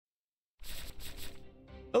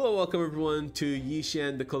Hello, welcome everyone to Yi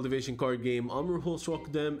Xian, the cultivation card game. I'm your host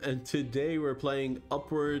rockwow, and today we're playing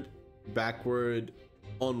upward, backward,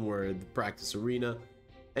 onward practice arena.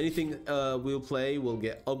 Anything we'll play will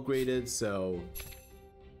get upgraded, so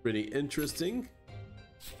pretty interesting.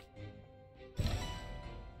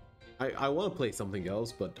 I want to play something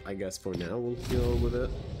else, but I guess for now we'll deal with it.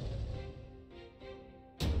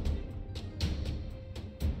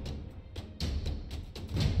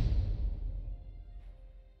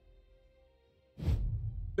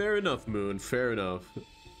 Fair enough, Moon, fair enough.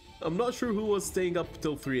 I'm not sure who was staying up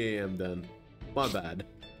till 3 a.m. then. My bad.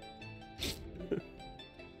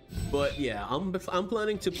 But yeah, I'm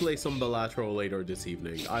planning to play some bilateral later this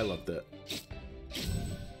evening. I loved it.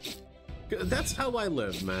 That's how I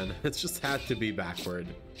live, man. It's just had to be backward.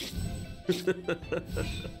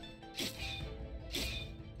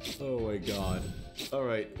 Oh my god.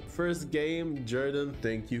 Alright, first game, Jordan,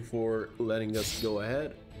 thank you for letting us go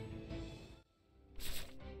ahead.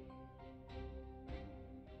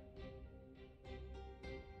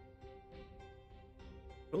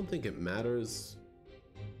 I don't think it matters.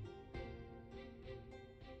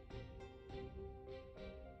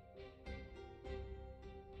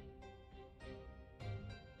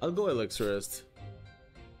 I'll go Elixirist.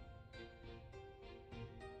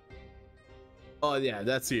 Oh yeah,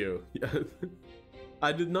 that's you.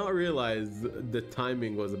 I did not realize the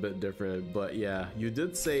timing was a bit different, but yeah, you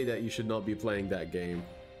did say that you should not be playing that game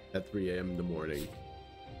at 3 a.m. in the morning.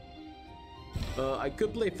 I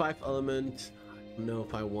could play 5 element. I don't know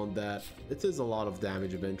if I want that. It is a lot of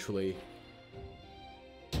damage eventually.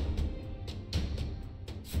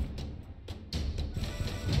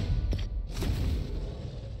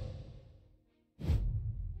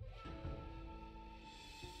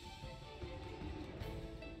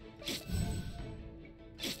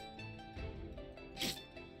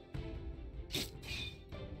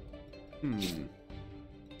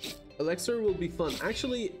 Elixir will be fun.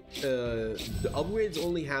 Actually, the upgrades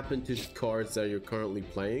only happen to cards that you're currently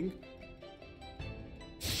playing.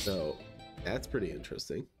 So, that's pretty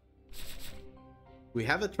interesting. We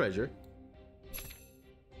have a treasure.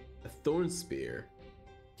 A thorn spear.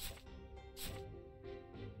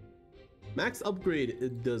 Max upgrade,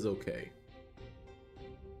 it does okay.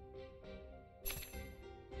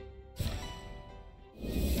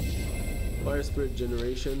 Fire Spirit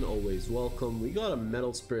Generation, always welcome. We got a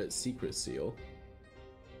Metal Spirit Secret Seal.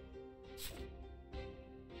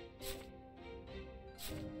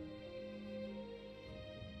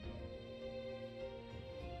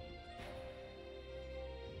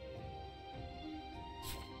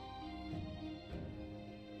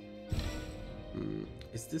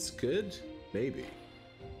 Is this good? Maybe.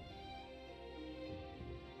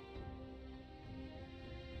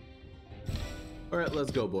 Alright,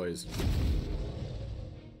 let's go, boys.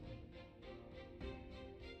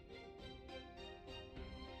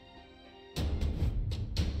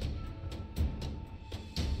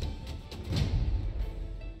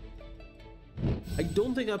 I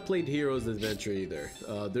don't think I played Heroes Adventure either.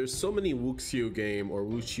 There's so many Wuxiu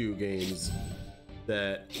games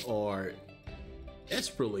that are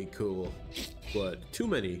desperately cool, but too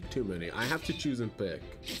many. I have to choose and pick.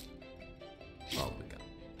 Oh my god.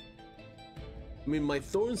 I mean, my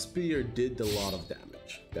Thorn Spear did a lot of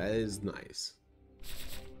damage. That is nice.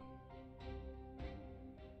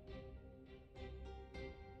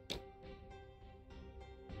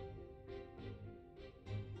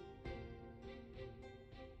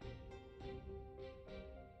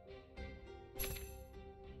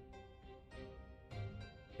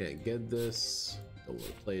 Can't get this. Don't want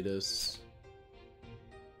to play this.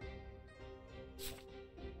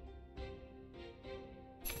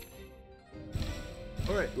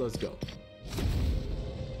 Alright, let's go.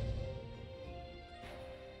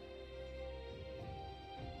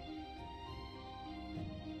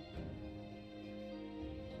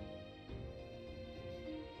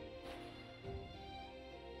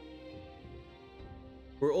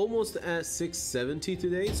 We're almost at 670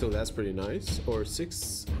 today, so that's pretty nice. Or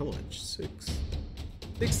how much?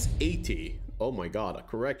 680. Oh my god, a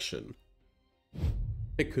correction.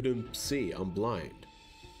 I couldn't see, I'm blind.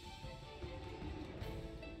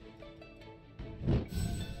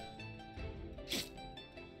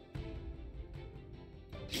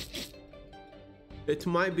 It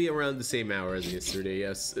might be around the same hour as yesterday,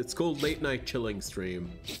 yes. It's called Late Night Chilling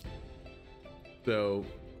Stream. So,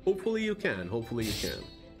 hopefully you can.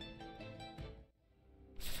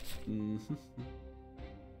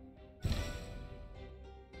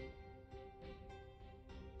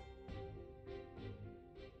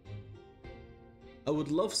 I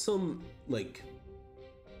would love some, like,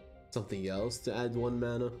 something else to add 1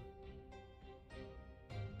 mana.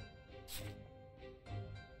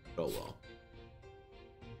 Oh well.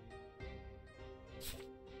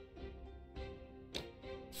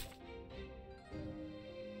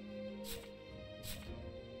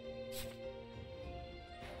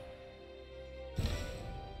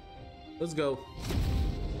 Let's go.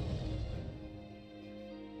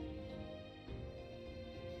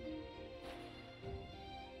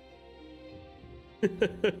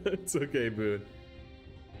 It's okay, Boone.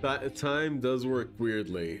 That time does work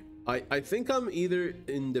weirdly. I think I'm either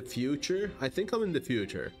in the future. I think I'm in the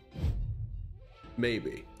future.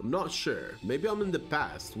 Maybe. I'm not sure. Maybe I'm in the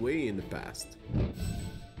past. Way in the past.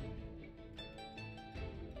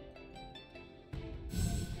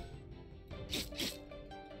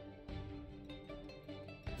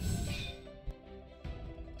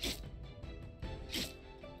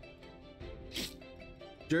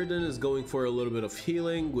 Jordan is going for a little bit of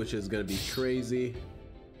healing, which is gonna be crazy.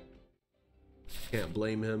 Can't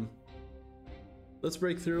blame him. Let's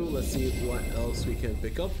break through. Let's see what else we can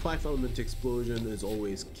pick up. 5 element explosion is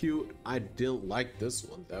always cute. I didn't like this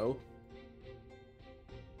one though.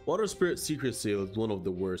 Water Spirit Secret Seal is one of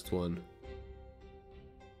the worst one.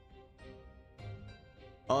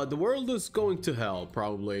 The world is going to hell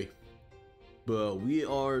probably, but we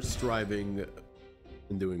are striving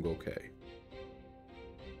and doing okay.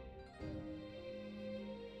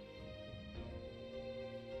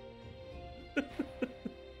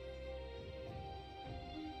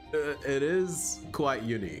 It is quite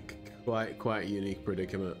unique, quite unique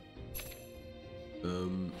predicament.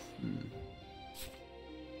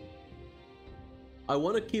 I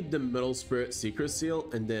want to keep the Metal Spirit Secret Seal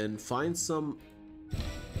and then find some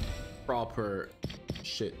proper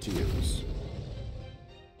shit to use.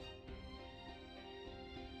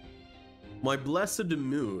 My Blessed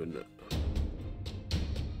Moon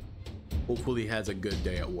hopefully has a good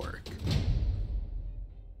day at work.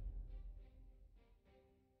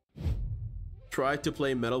 Try to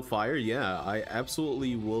play Metal Fire? Yeah, I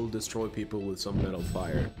absolutely will destroy people with some Metal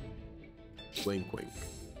Fire. Wink wink.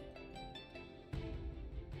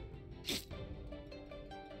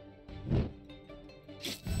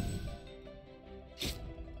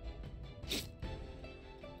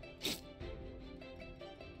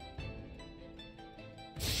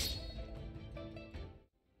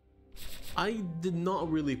 I did not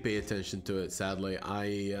really pay attention to it, sadly.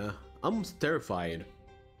 I'm terrified.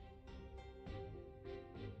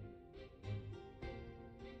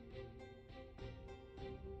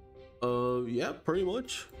 Yeah, pretty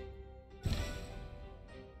much.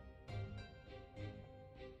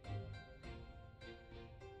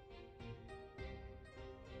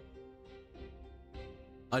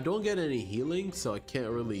 I don't get any healing, so I can't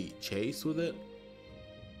really chase with it.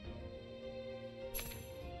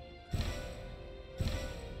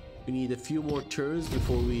 We need a few more turns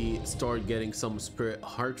before we start getting some Spirit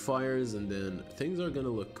Heartfires, and then things are gonna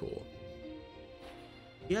look cool.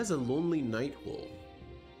 He has a Lonely Night Wolf.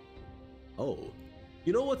 Oh,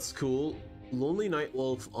 you know what's cool? Lonely Night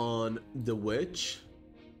Wolf on the Witch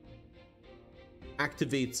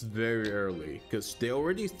activates very early because they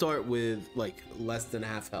already start with like less than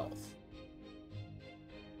half health.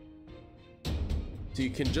 So you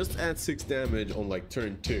can just add 6 damage on like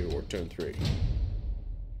turn 2 or turn 3.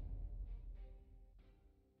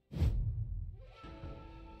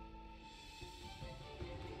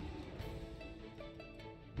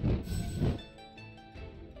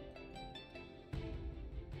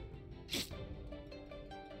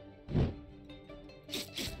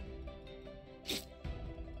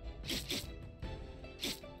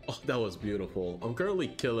 That was beautiful. I'm currently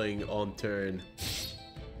killing on turn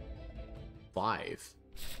 5.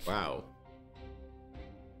 Wow.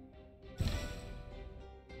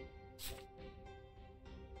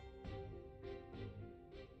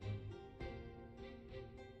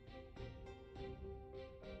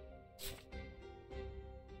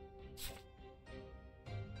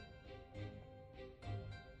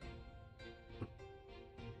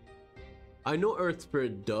 I know Earth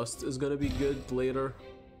Spirit Dust is gonna be good later.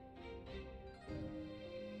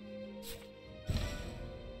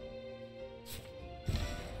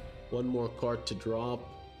 One more card to drop.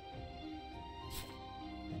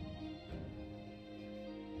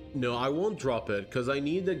 No, I won't drop it because I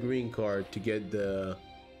need the green card to get the...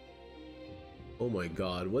 Oh my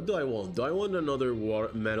god, what do I want? Do I want another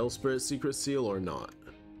Metal Spirit Secret Seal or not?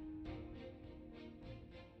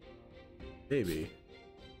 Maybe.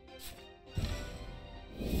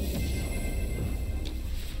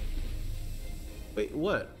 Wait,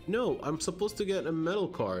 what? No, I'm supposed to get a metal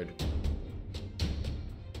card.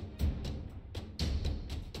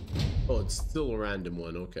 Oh, it's still a random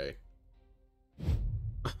one, okay.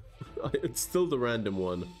 It's still the random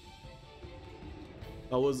one.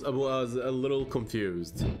 I was a little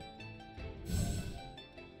confused.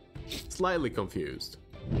 Slightly confused.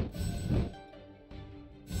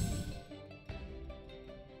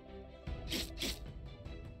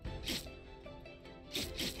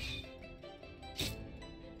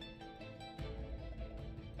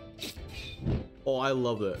 Oh, I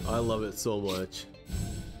love it. I love it so much.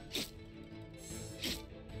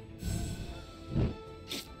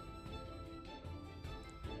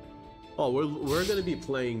 Oh, we're gonna be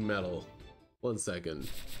playing metal. 1 second.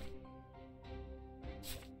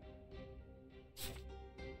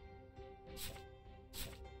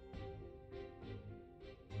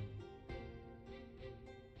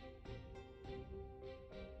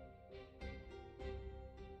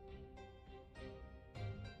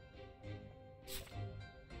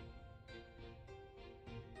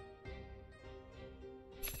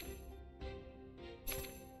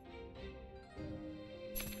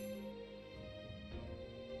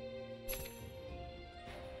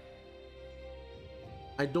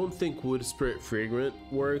 I don't think Wood Spirit Fragrant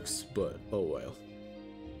works, but oh well.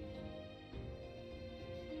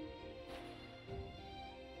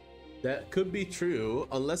 That could be true,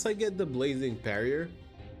 unless I get the Blazing Barrier.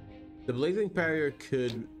 The Blazing Barrier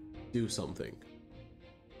could do something,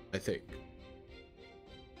 I think.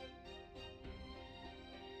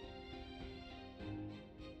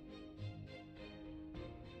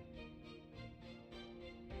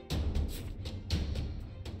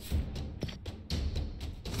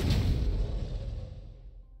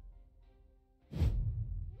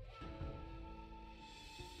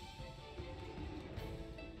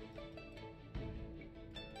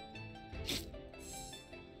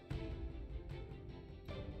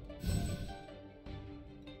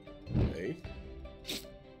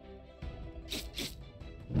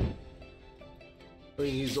 I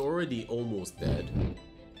mean, he's already almost dead.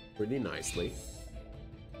 Pretty nicely.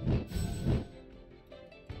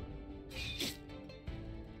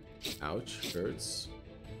 Ouch, hurts.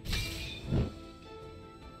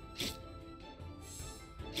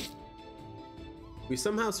 We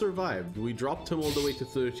somehow survived. We dropped him all the way to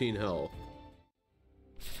 13 health.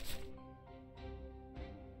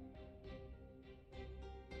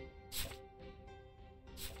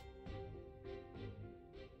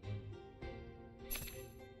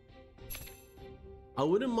 I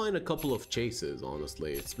wouldn't mind a couple of chases,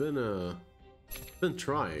 honestly. It's been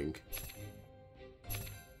trying.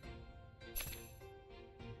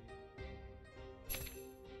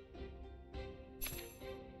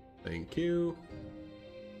 Thank you.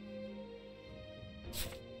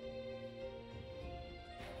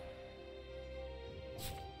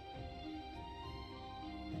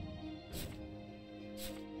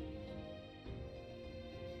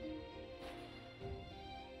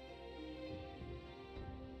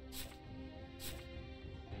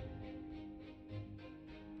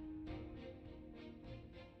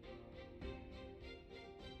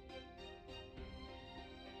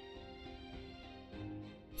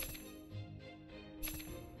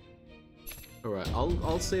 Alright,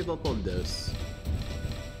 I'll save up on this.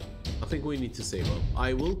 I think we need to save up.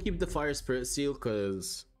 I will keep the Fire Spirit Seal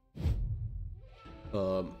because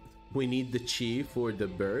we need the chi for the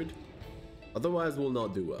bird. Otherwise we'll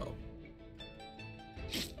not do well.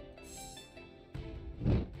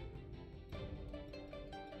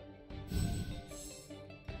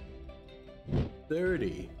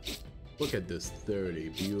 $30. Look at this 30.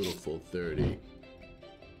 Beautiful 30.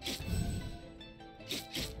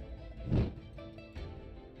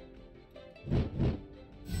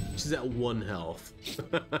 She's at 1 health.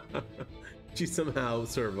 She somehow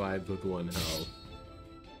survived with 1 health.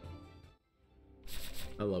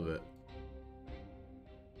 I love it.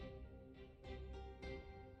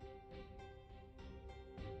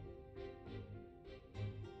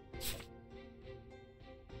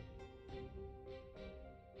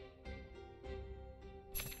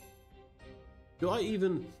 Do I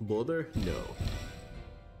even bother? No.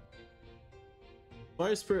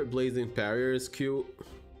 Fire Spirit Blazing Barrier is cute.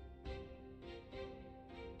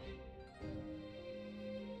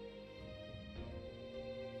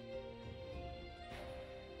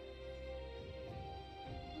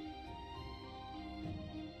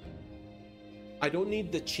 I don't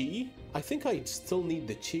need the chi. I think I still need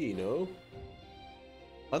the chi, no?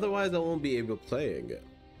 Otherwise I won't be able to playing it.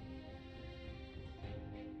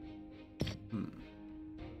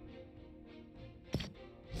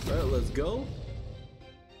 Alright, let's go.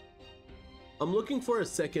 I'm looking for a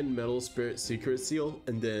second Metal Spirit Secret Seal,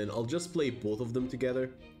 and then I'll just play both of them together.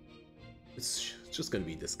 It's just gonna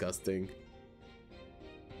be disgusting.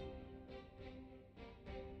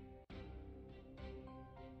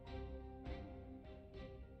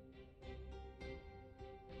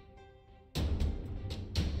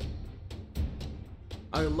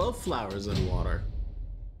 I love flowers and water.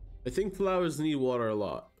 I think flowers need water a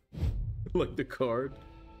lot. Like the card.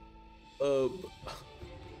 What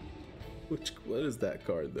is that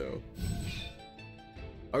card though?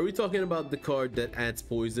 Are we talking about the card that adds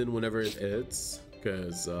poison whenever it hits?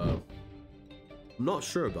 Because I'm not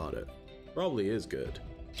sure about it. Probably is good.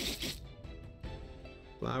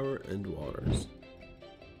 Flower and waters.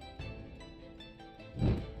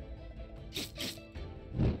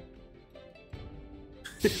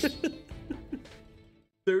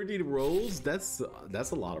 30 rolls? That's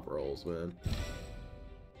a lot of rolls, man.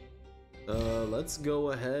 Let's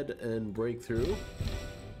go ahead and break through.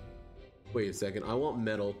 Wait a second, I want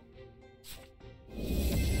metal.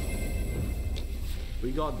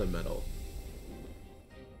 We got the metal.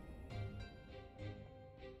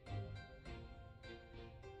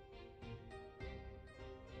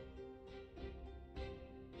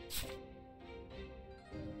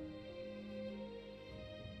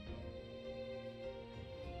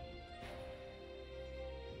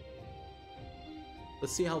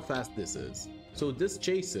 Let's see how fast this is. So this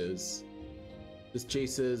chases,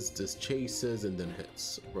 and then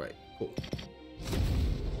hits. Right, cool.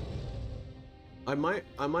 I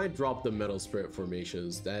might drop the metal spirit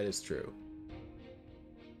formations. That is true.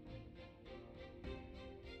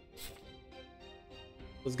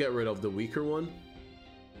 Let's get rid of the weaker one.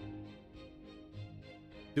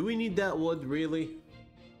 Do we need that wood, really?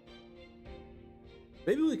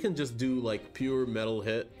 Maybe we can just do like pure metal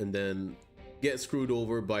hit and then get screwed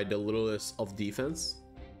over by the littlest of defense.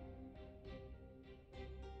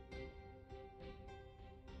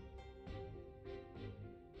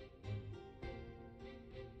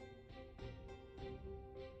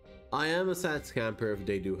 I am a sad scamper if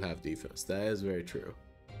they do have defense. That is very true.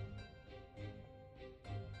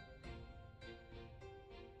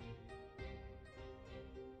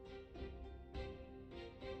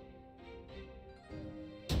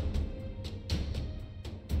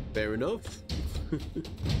 Fair enough.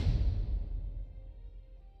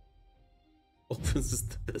 Offense is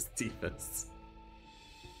the best defense.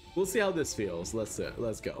 We'll see how this feels. Let's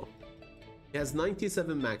go. He has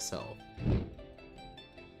 97 max health.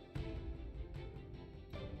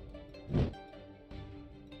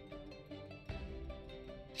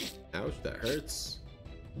 Ouch, that hurts.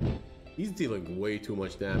 He's dealing way too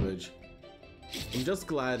much damage. I'm just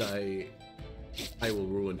glad I will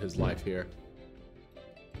ruin his life here.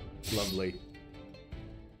 Lovely.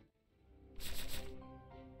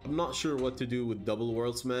 I'm not sure what to do with double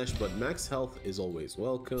world smash, but max health is always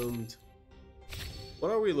welcomed.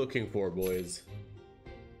 What are we looking for, boys?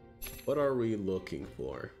 What are we looking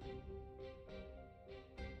for?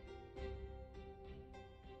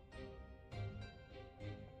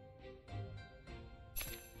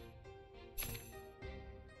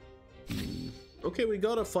 Okay, we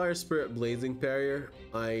got a Fire Spirit Blazing Barrier.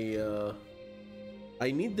 I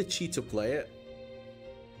need the chi to play it,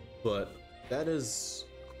 but that is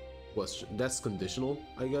that's conditional,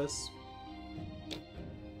 I guess.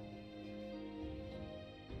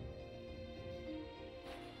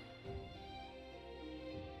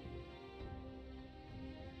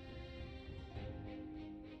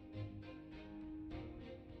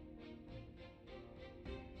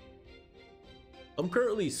 I'm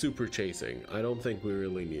currently super chasing. I don't think we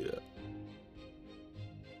really need it.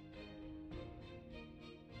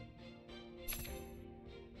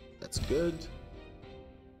 That's good.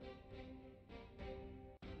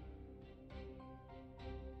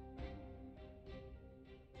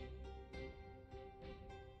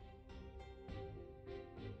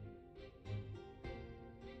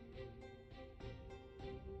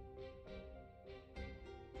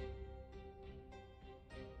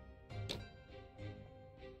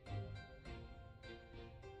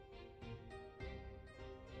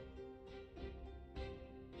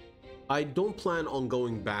 I don't plan on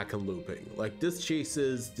going back and looping. Like this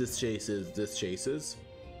chases, this chases, this chases.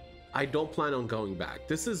 I don't plan on going back.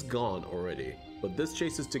 This is gone already, but this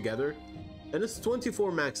chases together and it's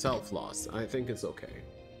 24 max health loss. I think it's okay.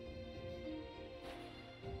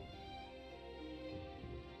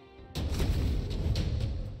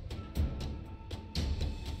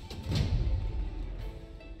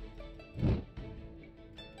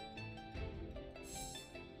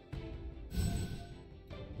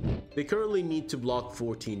 They currently need to block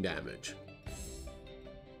 14 damage.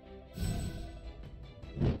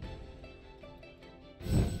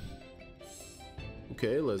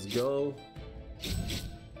 Okay, let's go.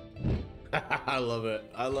 love it.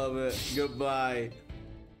 I love it. Goodbye.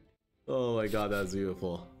 Oh my god, that's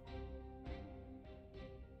beautiful.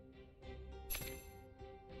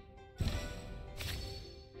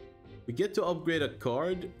 We get to upgrade a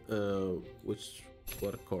card.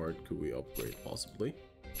 What card could we upgrade possibly?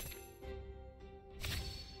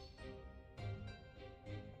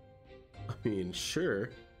 I mean, sure.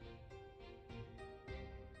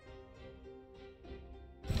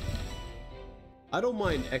 I don't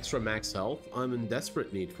mind extra max health. I'm in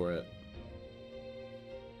desperate need for it.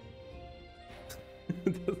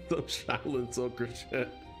 That's some Shaolin Soccer shit.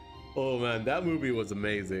 Oh man, that movie was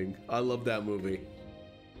amazing. I love that movie.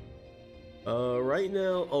 Right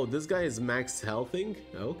now, oh, this guy is max healthing?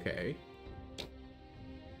 Okay.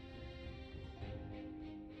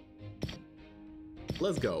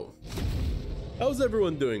 Let's go. How's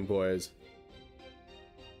everyone doing, boys?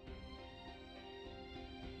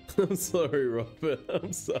 I'm sorry, Robin.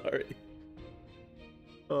 I'm sorry.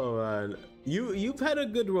 Oh man, you've had a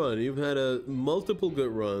good run. You've had multiple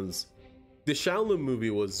good runs. The Shaolin movie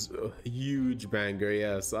was a huge banger.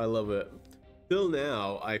 Yes, I love it. Till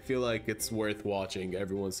now, I feel like it's worth watching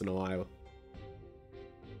every once in a while.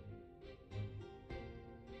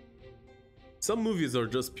 Some movies are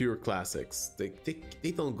just pure classics. They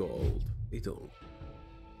don't go old. They don't.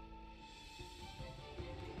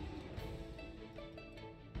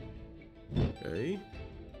 Okay.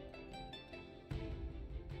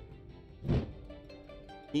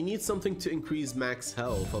 He needs something to increase max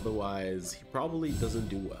health, otherwise he probably doesn't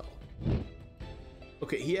do well.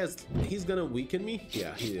 Okay, he's gonna weaken me?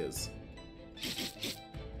 Yeah, he is.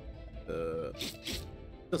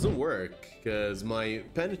 Doesn't work, because my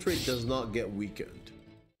penetrate does not get weakened.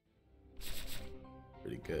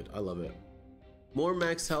 Pretty good, I love it. More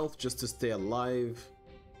max health just to stay alive.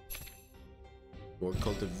 More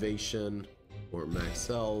cultivation, more max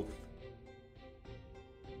health.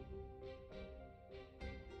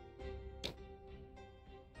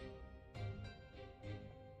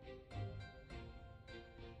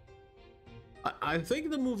 I think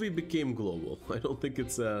the movie became global. I don't think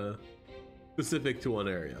it's specific to one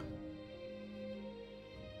area.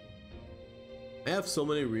 I have so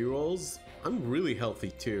many rerolls. I'm really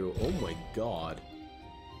healthy too. Oh my god.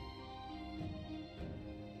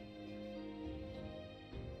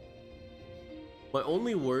 My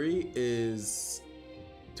only worry is,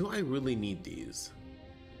 do I really need these?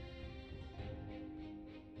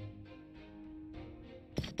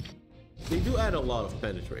 They do add a lot of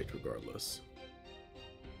penetrate regardless.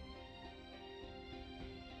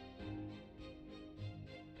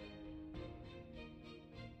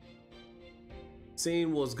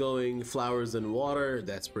 Sane was going flowers and water.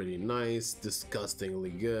 That's pretty nice.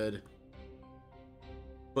 Disgustingly good.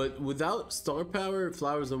 But without star power,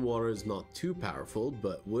 flowers and water is not too powerful,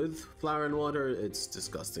 but with flower and water, it's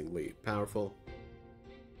disgustingly powerful.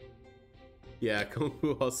 Yeah, Kung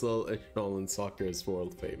Fu Hustle and Shaolin Soccer is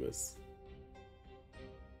world famous.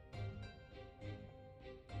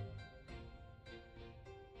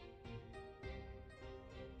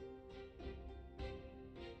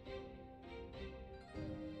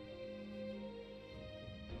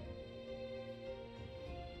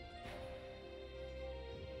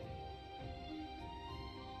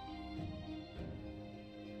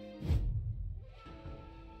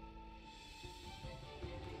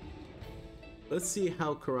 Let's see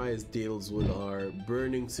how Karai's deals with our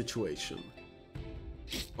burning situation.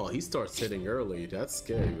 Oh, he starts hitting early. That's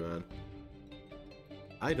scary, man.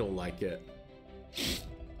 I don't like it.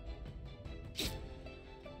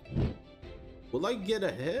 Will I get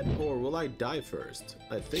a hit or will I die first?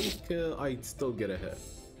 I think I'd still get a hit.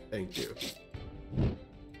 Thank you.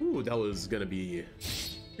 Ooh, that was gonna be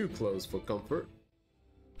too close for comfort.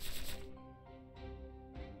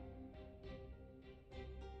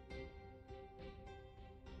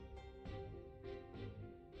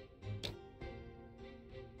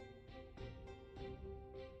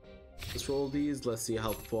 Let's roll these. Let's see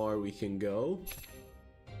how far we can go.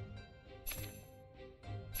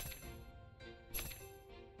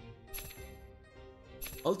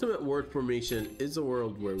 Ultimate Word Formation is a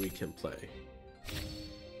world where we can play.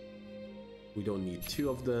 We don't need two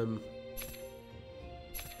of them.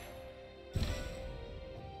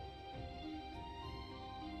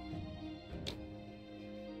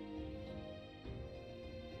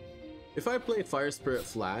 If I play Fire Spirit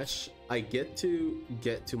Flash, I get to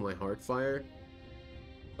my Heartfire,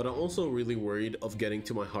 but I'm also really worried of getting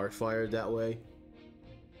to my Heartfire that way.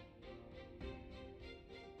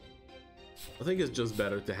 I think it's just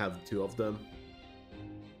better to have two of them.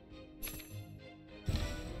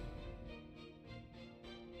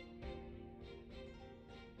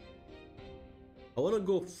 I want to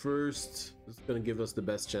go first. This is going to give us the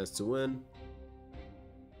best chance to win.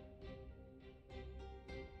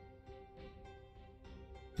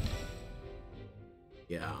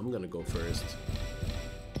 Yeah, I'm going to go first.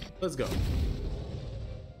 Let's go.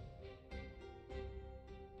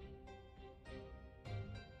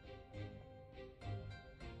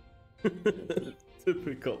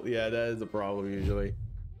 Typical. Yeah, that is a problem usually.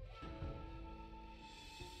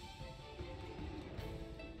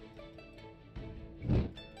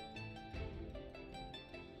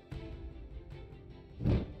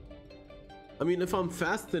 I mean, if I'm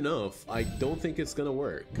fast enough, I don't think it's gonna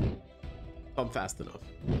work. If I'm fast enough.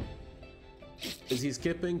 Is he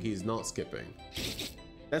skipping? He's not skipping.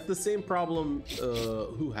 That's the same problem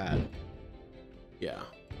who had. Yeah.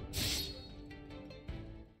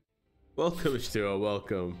 Welcome, Ishiro,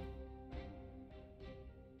 welcome.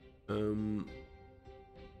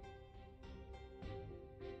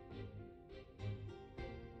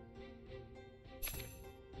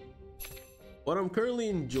 What I'm currently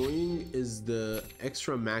enjoying is the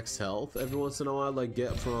extra max health every once in a while I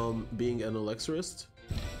get from being an elixirist.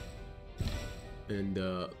 And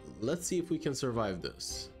let's see if we can survive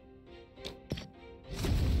this.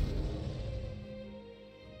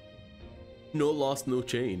 No loss, no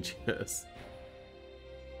change. Yes.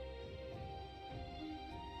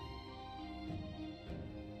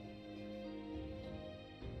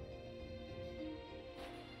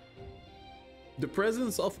 The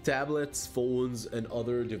presence of tablets, phones, and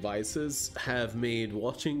other devices have made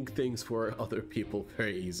watching things for other people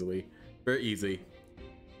very easy.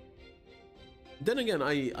 Then again,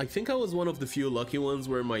 I think I was one of the few lucky ones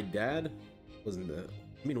where my dad wasn't the,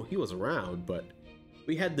 I mean, he was around, but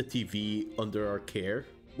we had the TV under our care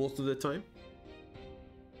most of the time.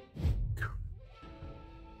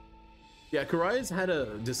 Yeah, Karai's had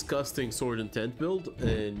a disgusting sword and tent build,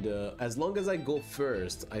 and as long as I go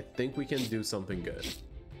first, I think we can do something good.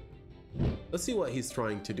 Let's see what he's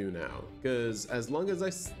trying to do now, because as long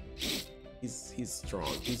as he's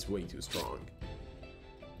strong. He's way too strong.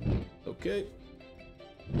 Okay.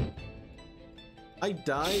 I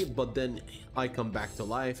die, but then I come back to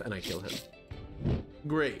life and I kill him.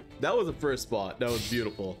 Great. That was the first spot. That was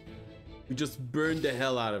beautiful. We just burned the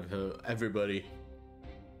hell out of him, everybody.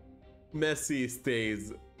 Messi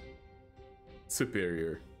stays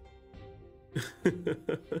superior.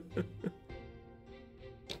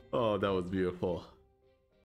 Oh, that was beautiful.